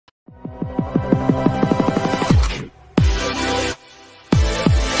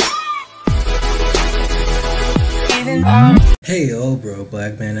Hey yo,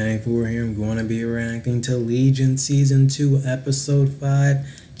 BrokeBlackMan 94 here. I'm going to be reacting to Legion Season 2, Episode 5,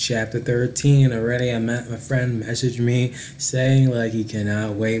 Chapter 13. Already, my friend messaged me saying like he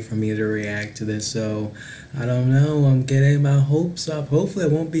cannot wait for me to react to this. So, I don't know. I'm getting my hopes up. Hopefully I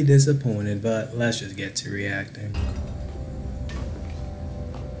won't be disappointed, but let's just get to reacting.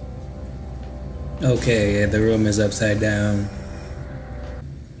 Okay, yeah, the room is upside down.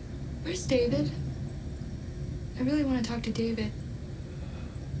 Where's David? I really want to talk to David.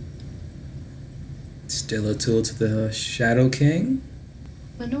 Still a tool to the Shadow King?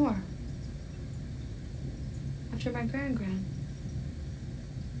 Lenore. After my grand.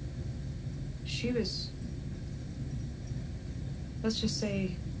 She was... Let's just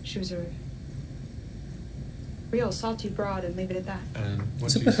say she was a real salty broad and leave it at that. And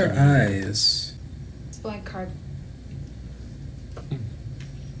what's up with her eyes? It's a blank card.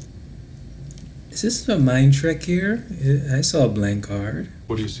 Is this a mind trick here? I saw a blank card.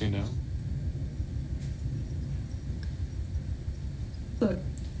 What do you see now? Look.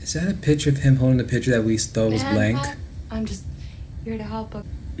 Is that a picture of him holding the picture that we thought was blank? I'm just here to help.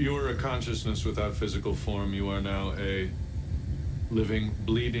 You were a consciousness without physical form. You are now a living,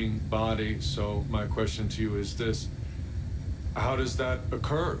 bleeding body. So my question to you is this. How does that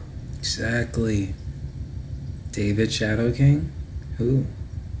occur? Exactly. David Shadow King? Who?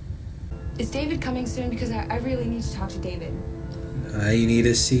 Is David coming soon? Because I really need to talk to David. I need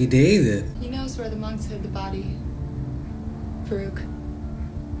to see David. He knows where the monks hid the body. Farouk.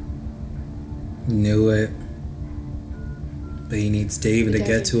 Knew it. But he needs David to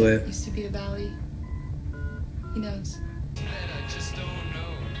get to it. Used to be a valley. He knows.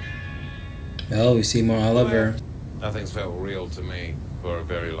 Oh, we see more Oliver. Nothing's felt real to me for a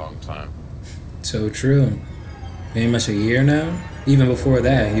very long time. So true. Pretty much a year now? Even before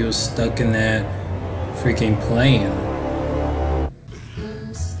that, he was stuck in that freaking plane.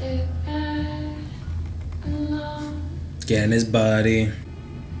 Getting his body.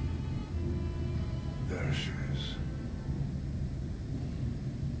 There she is.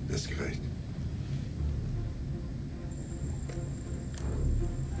 That's great.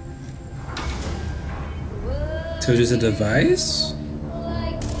 So just a device?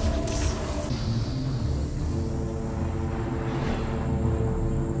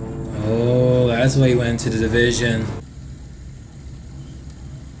 Oh, that's why he went to the division.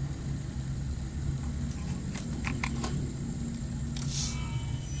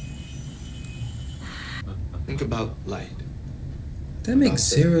 Think about light. That makes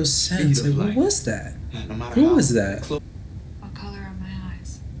zero sense. Like, what was that? Who was that? What color are my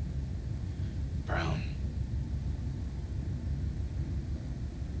eyes? Brown.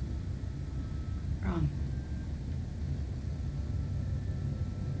 Brown.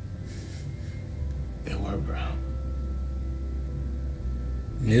 They were brown.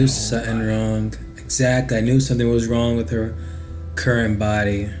 Knew something wrong. Exactly, I knew something was wrong with her current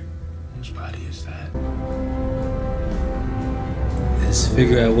body. Whose body is that? Let's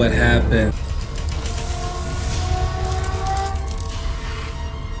figure out what happened.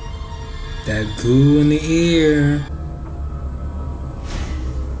 That goo in the ear.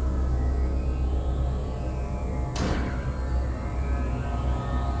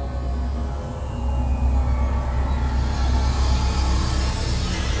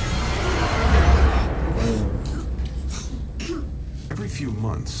 Every few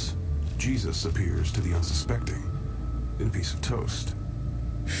months, Jesus appears to the unsuspecting in a piece of toast.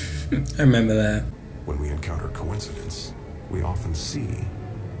 I remember that. When we encounter coincidence, we often see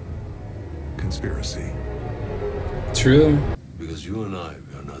conspiracy. True. Because you and I,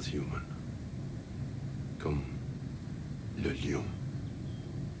 we are not human. Comme le lion.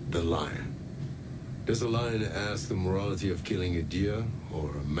 The lion. Does a lion ask the morality of killing a deer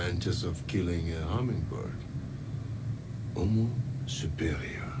or a mantis of killing a hummingbird? Homo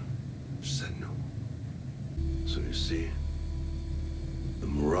superior said no. So you see, the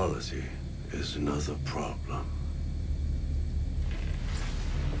morality is another problem.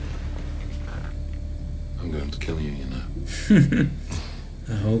 I'm going to kill you, you know.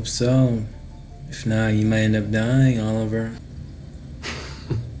 I hope so. If not, you might end up dying, Oliver.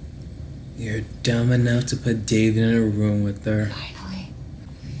 You're dumb enough to put David in a room with her. Finally.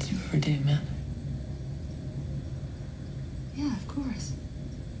 Did you ever date men? Yeah, of course.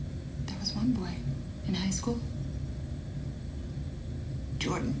 There was one boy in high school.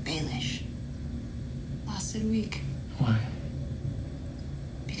 Jordan Baelish. Lasted a week. Why?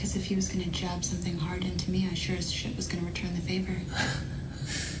 Because if he was gonna jab something hard into me, I sure as shit was gonna return the favor.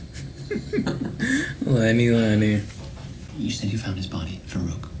 Lenny. You said you found his body.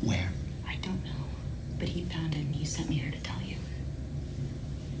 Farouk, where? I don't know. But he found it and he he sent me here to tell you.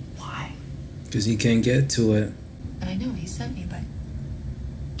 Why? Because he can't get to it. But I know he sent me, but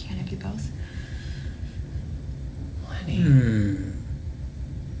can't have you both? Lenny,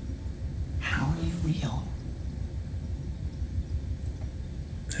 how are you real?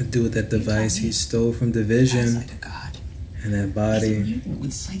 To do with that device he stole from Division. Like a god. And that He's a body. mutant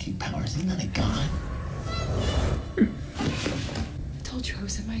with psychic powers. He's not a god. I told you I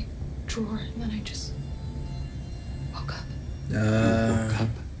was in my drawer, and then I just woke up. Ah,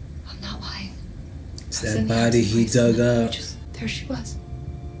 I'm not lying. it's I was that in the body he absent place, dug and then I up. there she was.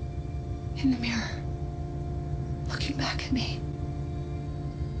 In the mirror. Looking back at me.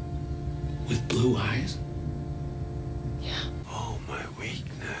 With blue eyes? Yeah. Oh, my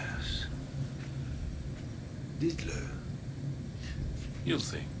weakness. Diddler. You'll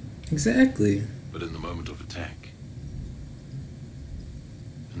see. Exactly. But in the moment of attack.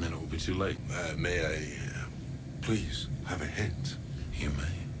 And then it will be too late. May I, please, have a hint? You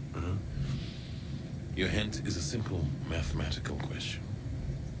may. Uh-huh. Your hint is a simple mathematical question.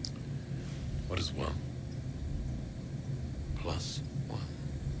 What is 1 plus 1?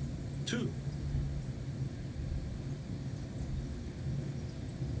 2.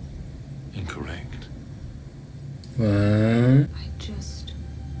 Incorrect. What? I just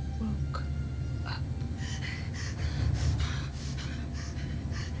woke up.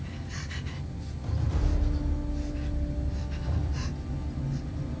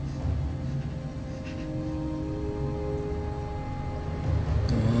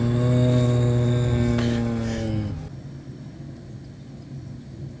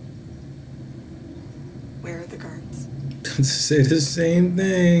 Where are the guards? To say the same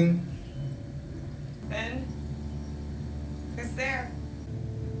thing. Ben? Who's there?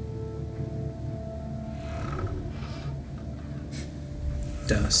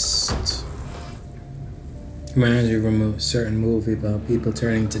 Dust. Reminds me of a certain movie about people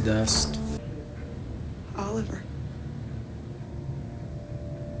turning to dust. Oliver.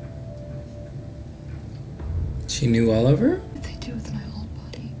 She knew Oliver? What did they do with my old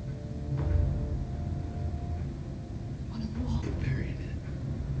body? One on the wall. They buried it.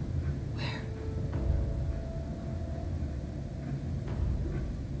 Where?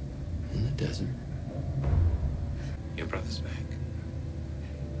 In the desert. Your brother's back.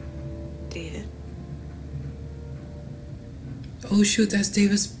 David. Oh shoot, that's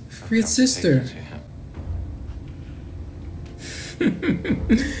David's freed sister.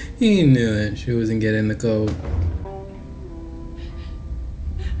 He knew it. She wasn't getting the code.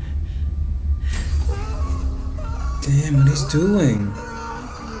 Damn, what he's doing?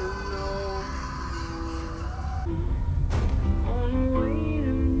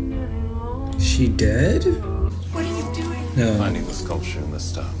 She dead? What are you doing? No. Finding the sculpture in the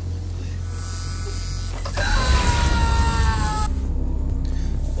stone.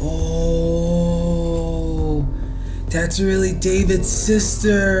 Oh, that's really David's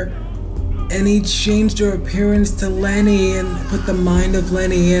sister. And he changed her appearance to Lenny and put the mind of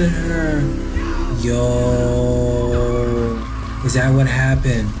Lenny in her. Yo, is that what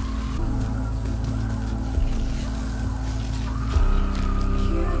happened?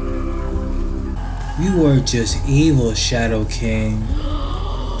 You are just evil, Shadow King.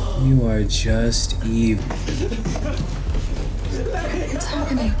 You are just evil. What's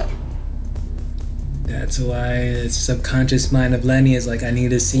happening? That's why the subconscious mind of Lenny is like, I need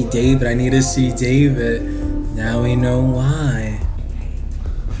to see David, I need to see David. Now we know why.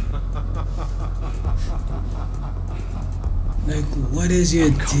 Like, what is your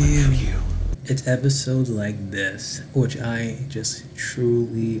deal? It's episodes like this, which I just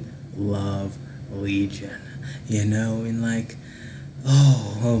truly love Legion. You know, and like,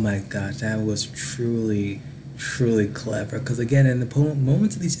 oh my gosh, that was truly clever. Because again, in the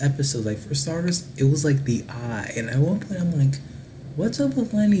moments of these episodes, like for starters, it was like the eye, and at one point I'm like, what's up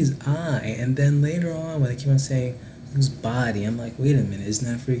with Lenny's eye? And then later on, when they keep on saying whose body, I'm like, wait a minute, isn't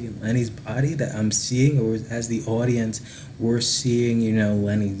that freaking Lenny's body that I'm seeing? Or as the audience, we're seeing, you know,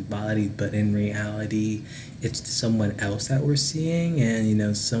 Lenny's body, but in reality it's someone else that we're seeing, and you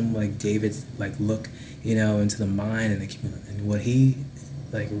know, some like David's like look, you know, into the mind, and they keep, and what he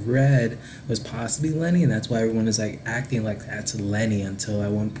like read was possibly Lenny, and that's why everyone is like acting like that's Lenny, until at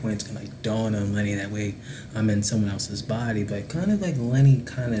one point it's gonna like dawn on Lenny, that way I'm in someone else's body. But kind of like Lenny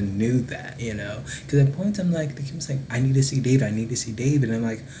kind of knew that, you know, because at points I'm like, they keep saying, I need to see David, I need to see David, and I'm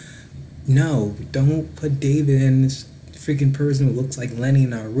like, no, don't put David in this freaking person who looks like Lenny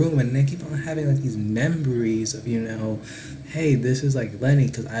in our room. And they keep on having like these memories of, you know, hey, this is like Lenny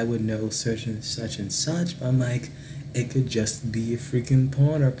because I would know such and such and such. But I'm like, it could just be a freaking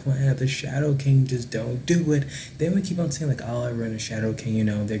pawn or plan of the Shadow King. Just don't do it. Then we keep on saying like Oliver and the Shadow King, you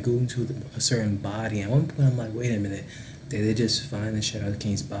know, they're going to a certain body. At one point I'm like, wait a minute, did they just find the Shadow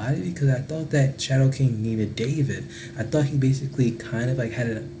King's body? Because I thought that Shadow King needed David. I thought he basically kind of like had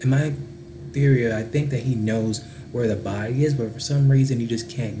it. In my theory, I think that he knows where the body is, but for some reason he just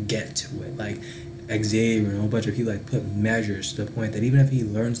can't get to it. Like Xavier and a whole bunch of people like put measures to the point that even if he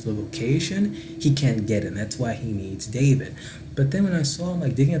learns the location, he can't get it. And that's why he needs David. But then when I saw him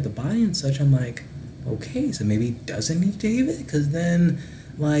like digging at the body and such, I'm like, okay, so maybe he doesn't need David? Because then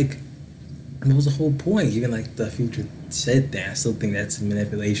like what was the whole point? Even like the future said that. I still think that's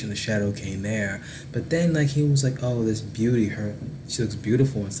manipulation. The Shadow King there, but then like he was like, oh, this beauty, she looks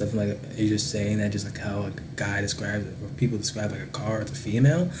beautiful and stuff. And like you're just saying that, just like how a guy describes it, or people describe like a car as a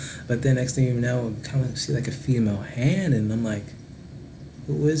female. But then next thing you know, kind of see like a female hand, and I'm like,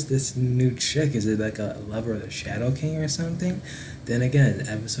 who is this new chick? Is it like a lover of the Shadow King or something? Then again,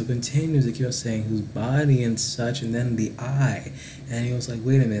 the episode continues. It keeps saying whose body and such, and then the eye. And he was like,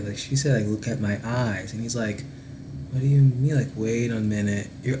 wait a minute, like she said, like look at my eyes. And he's like, what do you mean? Like, wait a minute,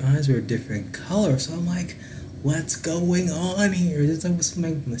 your eyes were a different color. So I'm like, what's going on here? Is this like some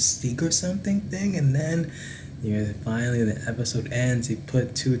mystique or something thing? And then, you know, finally the episode ends. He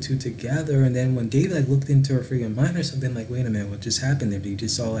put two together, and then when David like looked into her freaking mind or something, like, wait a minute, what just happened there? He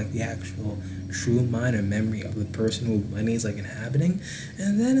just saw like the actual true mind or memory of the person who Lenny's like inhabiting.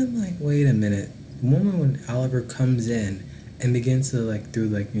 And then I'm like, wait a minute. The moment when Oliver comes in and begins to like through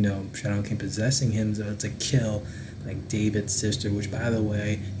like, you know, Shadow King possessing him to kill like David's sister, which by the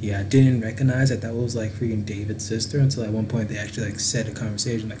way, yeah, I didn't recognize that was like freaking David's sister until at one point they actually like said a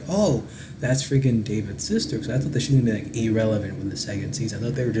conversation like, oh, that's freaking David's sister. Because I thought that she was gonna be like irrelevant with the second season. I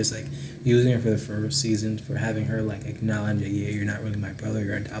thought they were just like using her for the first season for having her like acknowledge that, yeah, you're not really my brother,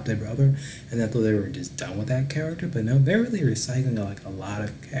 you're adopted brother. And I thought they were just done with that character. But no, they're really recycling like a lot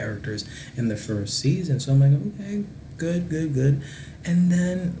of characters in the first season. So I'm like, okay, good. And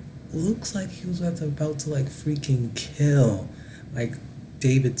then looks like he was about to like freaking kill like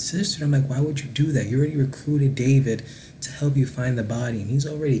David's sister. I'm like, why would you do that? You already recruited David to help you find the body, and he's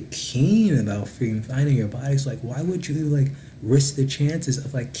already keen about freaking finding your body. So like, why would you like risk the chances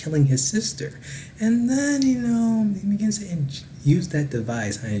of like killing his sister? And then, you know, he begins to use that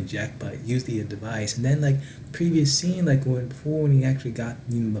device, not inject, but use the device. And then like previous scene, like when he actually got,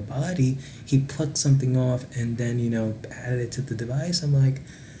 you know, the body, he plucked something off and then, you know, added it to the device. I'm like,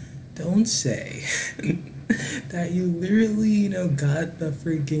 don't say that you literally, you know, got the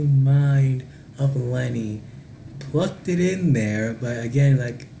freaking mind of Lenny, plucked it in there, but again,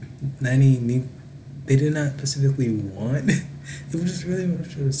 like, Lenny, they did not specifically want. It was just really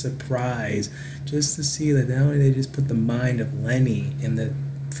much of a surprise just to see that not only they just put the mind of Lenny in the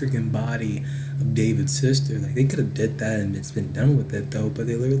freaking body of David's sister, like, they could have did that and it's been done with it, though, but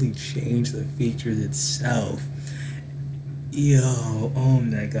they literally changed the features itself. Yo, oh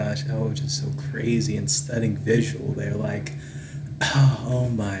my gosh, that was just so crazy and stunning visual. They're like, oh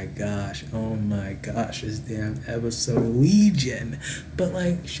my gosh, this damn episode Legion. But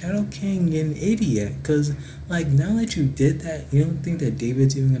like, Shadow King, an idiot, because like, now that you did that, you don't think that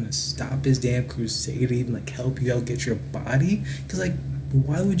David's even gonna stop his damn crusade to even like help you out get your body? Because like,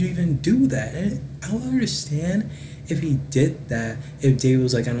 why would you even do that? And I don't understand if he did that, if David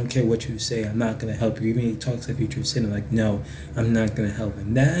was like, I don't care what you say, I'm not going to help you. Even he talks like future sin, like, no, I'm not going to help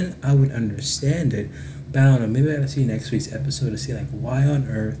him. Then I would understand it. But I don't know, maybe I gotta see next week's episode to see like, why on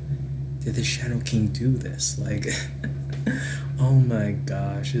earth did the Shadow King do this? Like, oh my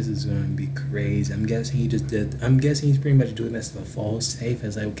gosh, this is going to be crazy. I'm guessing he's pretty much doing this to fall safe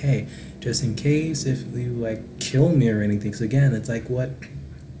as like, okay, just in case if you like kill me or anything. So again, it's like what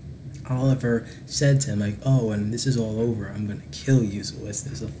Oliver said to him, like, oh, and this is all over, I'm gonna kill you. So is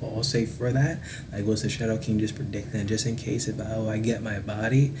this a fall safe for that? Like, was the Shadow King just predicting that just in case if I get my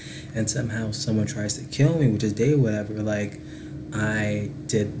body and somehow someone tries to kill me, which is Day whatever, like, I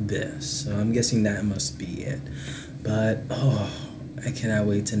did this. So I'm guessing that must be it. But oh, I cannot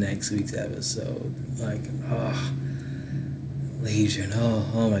wait to next week's episode. Like, oh, Legion,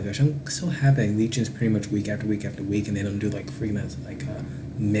 oh my gosh, I'm so happy like, Legion's pretty much week after week after week, and they don't do like freaking like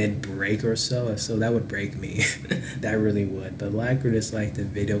mid-break or so that would break me. That really would. But like or dislike the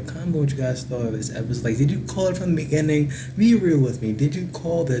video, comment what you guys thought of this episode. Like, did you call it from the beginning? Be real with me, did you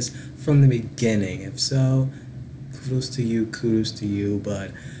call this from the beginning? If so, kudos to you. But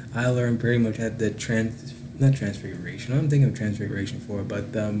I learned pretty much at the not transfiguration, I'm thinking of transfiguration for,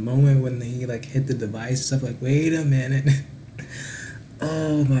 but the moment when he like hit the device and stuff, like, wait a minute.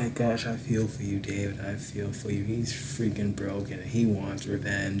 Oh my gosh, I feel for you, David. I feel for you. He's freaking broken. He wants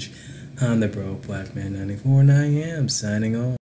revenge. I'm the Broke Black Man 94, and I am signing off.